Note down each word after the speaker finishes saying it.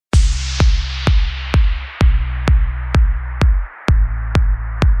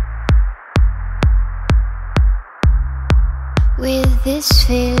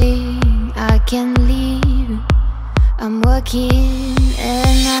walking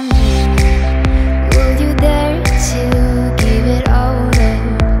and I'm dreaming. Will you dare to give it all up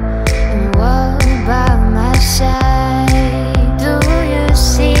and walk by my side? Do you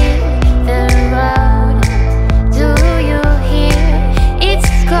see the road? Do you hear its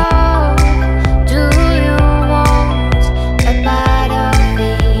call? Do you want a part of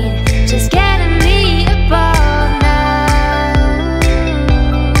it? Just getting me above now.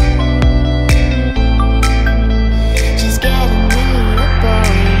 Just getting me above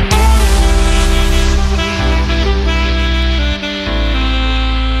now.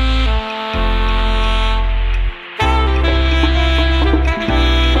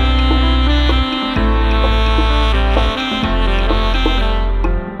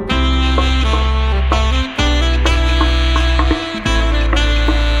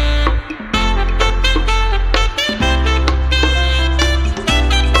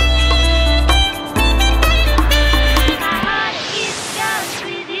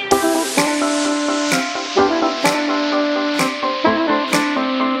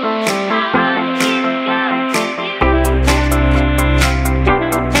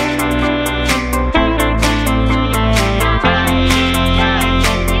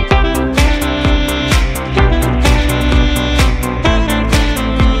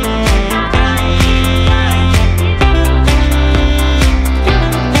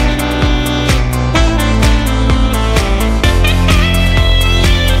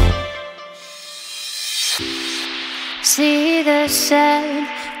 See the sun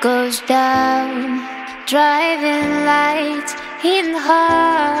goes down, driving lights in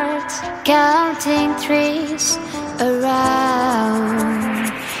hearts, counting trees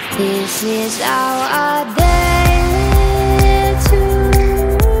around. This is our day to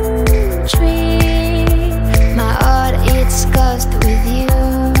dream. My heart it's cursed with you.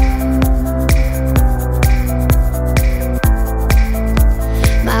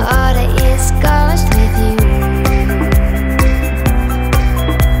 My heart is cursed with you.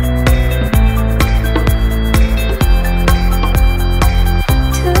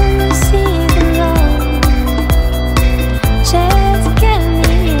 Just get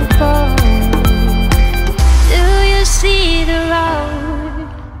me above.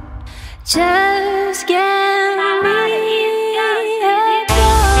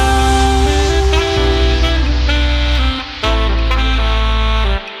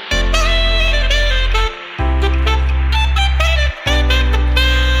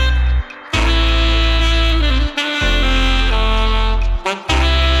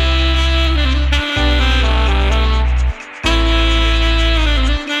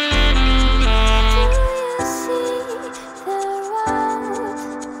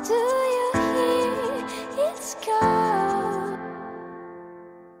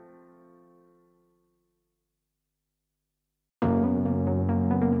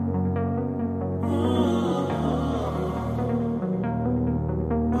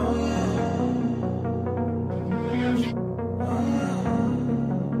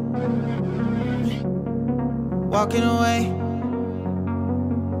 Walking away,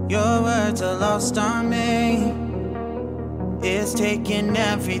 your words are lost on me. It's taking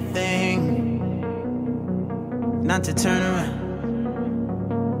everything not to turn around.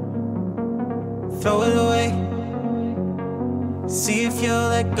 Throw it away, see if you'll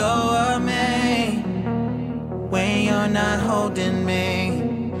let go of me when you're not holding me.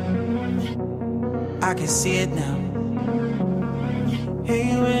 I can see it now.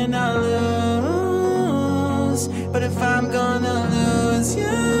 Hey, when I lose, but if I'm gonna lose you,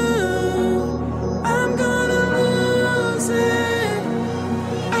 I'm gonna lose it.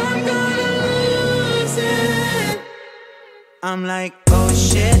 I'm gonna lose it. I'm like, oh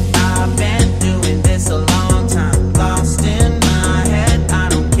shit, I've been doing this a long time. Lost in my head, I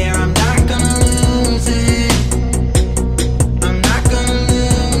don't care, I'm not gonna lose it. I'm not gonna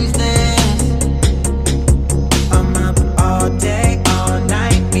lose this. I'm up all day, all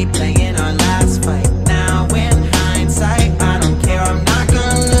night, replaying our last fight. Now in hindsight, I don't care, I'm not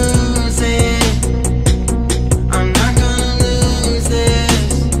gonna lose it. I'm not gonna lose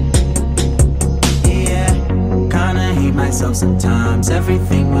this. Yeah, kinda hate myself sometimes.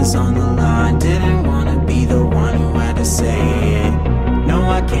 Everything was on the line. Didn't wanna be the one who had to say it. No,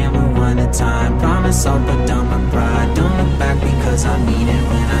 I can't rewind the time. Promise I'll put down my pride. Don't look back because I mean it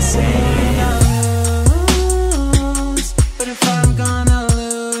when I say it. But if I'm gonna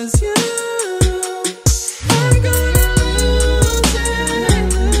lose you, I'm gonna lose it.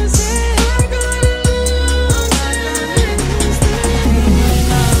 I'm gonna lose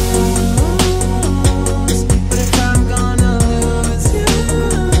it. But if I'm gonna lose you,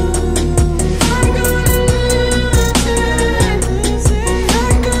 I'm gonna lose it.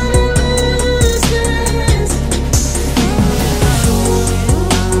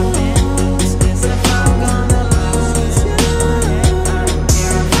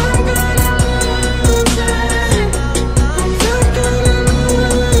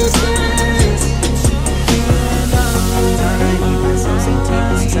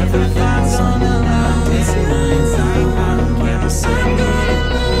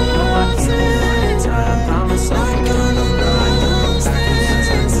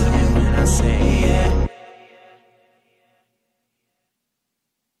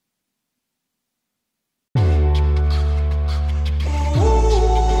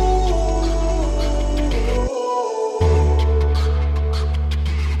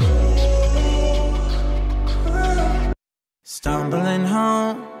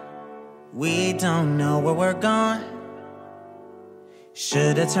 we don't know where we're going.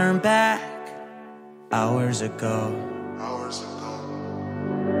 Should've turned back hours ago.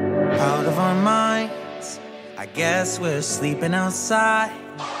 Out of our minds, I guess we're sleeping outside.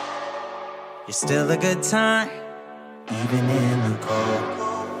 You're still a good time, even in the cold.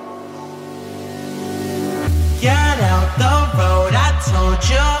 Get out the road, I told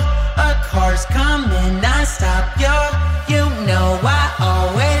you. A car's coming, I stop you. You know I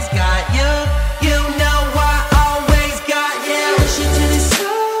always got you. You know I always got you. Push you to the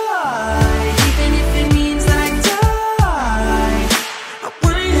side, even if it means that I die. I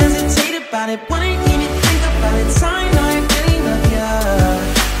wouldn't hesitate about it, wouldn't even think about it. I know I really love you.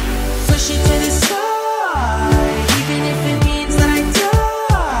 Push you to the side, even if it means that I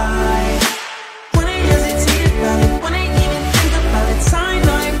die. Wouldn't hesitate about it, wouldn't even think about it. I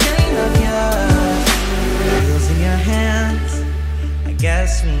know I really love you. Wheels in your hands, I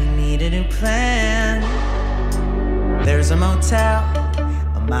guess we need a new plan. There's a motel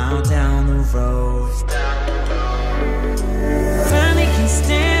a mile down the road. Finally can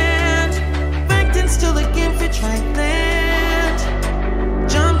stand, back then still looking for dry land.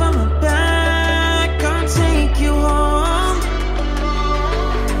 Jump on my back, I'll take you home.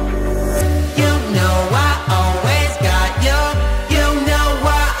 You know I always got you. You know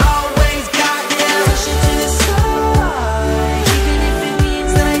I always got you. Push it to the side, even if it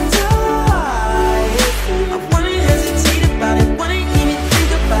means that I die. I wouldn't hesitate about it, wouldn't even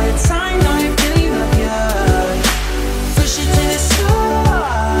think about it. I know I really love you. Push it to the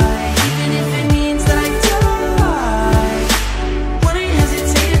side, even if it means that I die. Wouldn't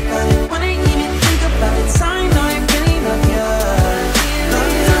hesitate about it, wouldn't even think about it. I know I really love you.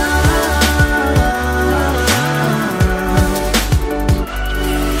 Love you.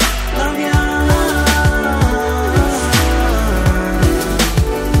 Love you.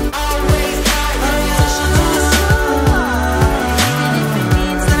 Always got you. Push it to the side, even if it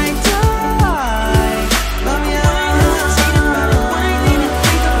means that I die. Love you. Wouldn't hesitate about it, wouldn't even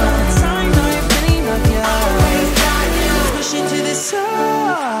think about it. I know I really love you. Always got you. Push it to the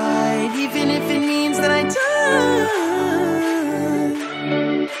side, even if it means that I die.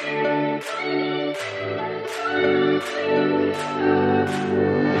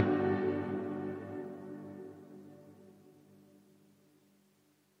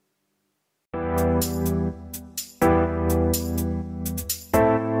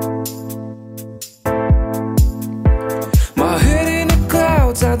 My head in the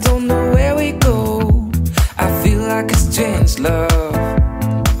clouds, I don't know where we go. I feel like it's changed, love.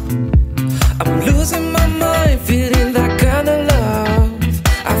 I'm losing my mind, feeling that kind of love.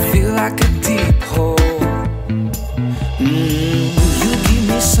 I feel like a deep hole. You give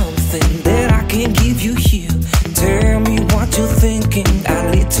me something that I can't give you here. Tell me what you're thinking, I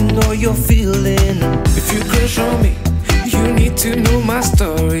need to know you're feeling. If you crush on me, you need to know my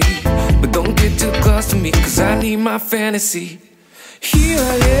story. But don't get too close to me, cause I need my fantasy. Here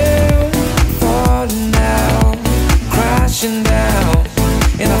I am, falling down, crashing down,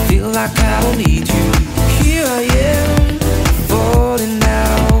 and I feel like I don't need you. Here I am, falling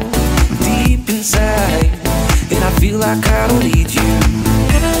down, deep inside, and I feel like I don't need you.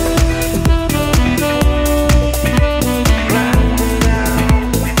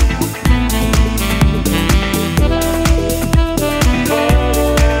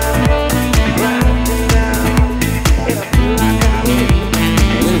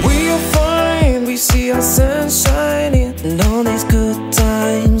 When we are fine, we see our sun shining, and all these good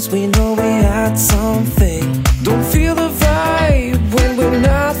times, we know we had something. Don't feel the vibe when we're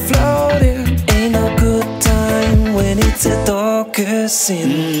not floating. Ain't no good time when it's a darker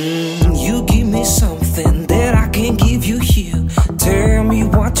sin. You give me something that I can't give you here. Tell me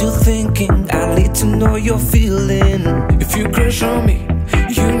what you're thinking, I need to know you're feeling. If you crush on me,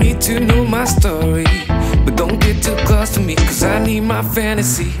 you need to know my story. But don't get too close to me, cause I need my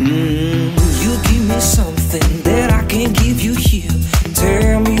fantasy. You give me something that I can't give you here.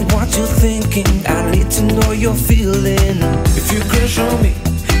 Tell me what you're thinking, I need to know you're feeling. If you crush on me,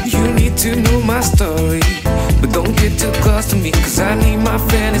 you need to know my story. But don't get too close to me, cause I need my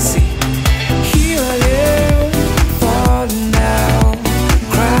fantasy. Here I am, falling down,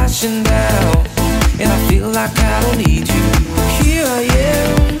 crashing down, and I feel like I don't need you. Here I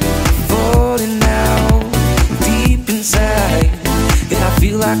am, falling down, deep inside, and I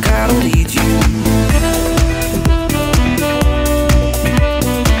feel like I don't need you.